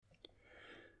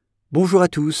Bonjour à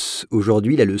tous,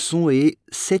 aujourd'hui la leçon est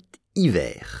cet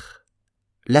hiver.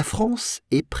 La France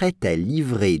est prête à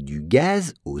livrer du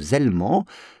gaz aux Allemands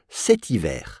cet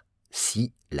hiver,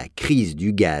 si la crise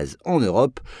du gaz en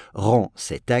Europe rend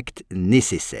cet acte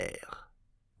nécessaire.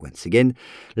 Once again,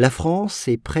 la France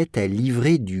est prête à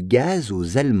livrer du gaz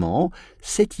aux Allemands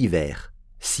cet hiver,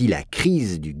 si la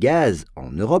crise du gaz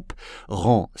en Europe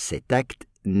rend cet acte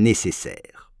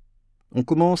nécessaire. On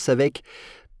commence avec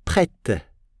prête.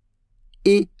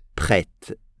 Et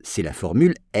prête, c'est la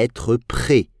formule être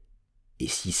prêt. Et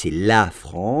si c'est la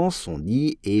France, on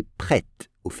dit est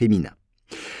prête au féminin.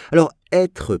 Alors,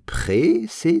 être prêt,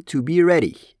 c'est to be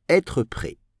ready, être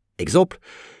prêt. Exemple,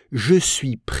 je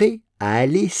suis prêt à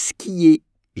aller skier.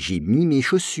 J'ai mis mes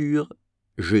chaussures.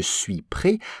 Je suis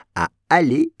prêt à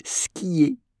aller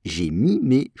skier. J'ai mis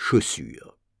mes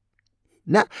chaussures.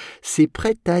 Là, c'est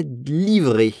prêt à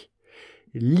livrer.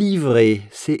 Livrer,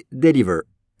 c'est deliver.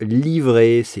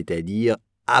 Livrer, c'est-à-dire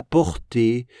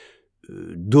apporter,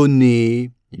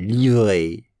 donner,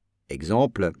 livrer.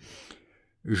 Exemple,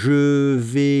 je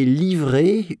vais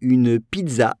livrer une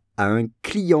pizza à un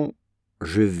client.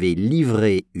 Je vais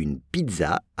livrer une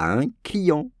pizza à un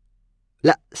client.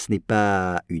 Là, ce n'est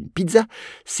pas une pizza,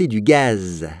 c'est du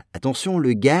gaz. Attention,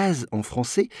 le gaz, en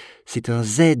français, c'est un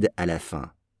Z à la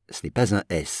fin. Ce n'est pas un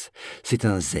S, c'est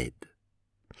un Z.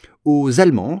 Aux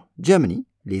Allemands, Germany,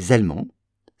 les Allemands,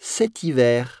 cet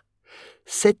hiver,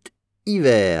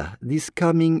 this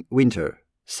coming winter,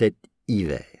 cet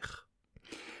hiver.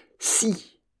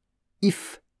 Si,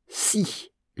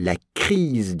 si la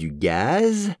crise du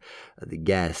gaz, the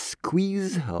gas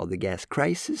squeeze or the gas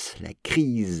crisis, la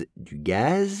crise du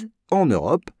gaz en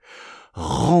Europe,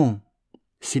 rend,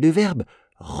 c'est le verbe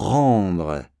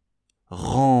rendre,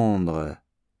 rendre,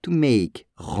 to make,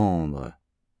 rendre,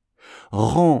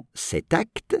 rend cet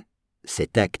acte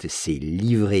c'est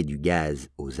livrer du gaz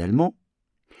aux Allemands,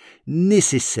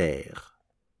 nécessaire,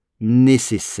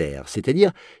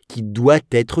 c'est-à-dire qui doit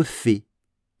être fait,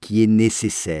 qui est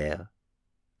nécessaire,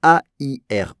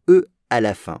 A-I-R-E à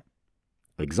la fin.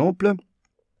 Exemple,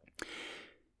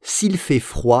 s'il fait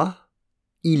froid,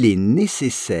 il est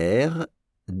nécessaire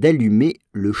d'allumer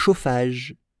le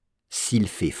chauffage. S'il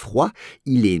fait froid,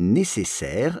 il est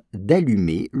nécessaire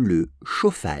d'allumer le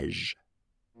chauffage.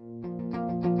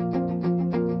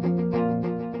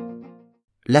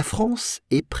 La France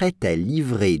est prête à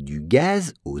livrer du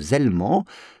gaz aux Allemands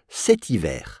cet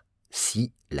hiver,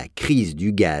 si la crise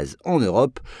du gaz en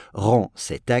Europe rend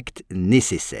cet acte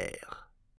nécessaire.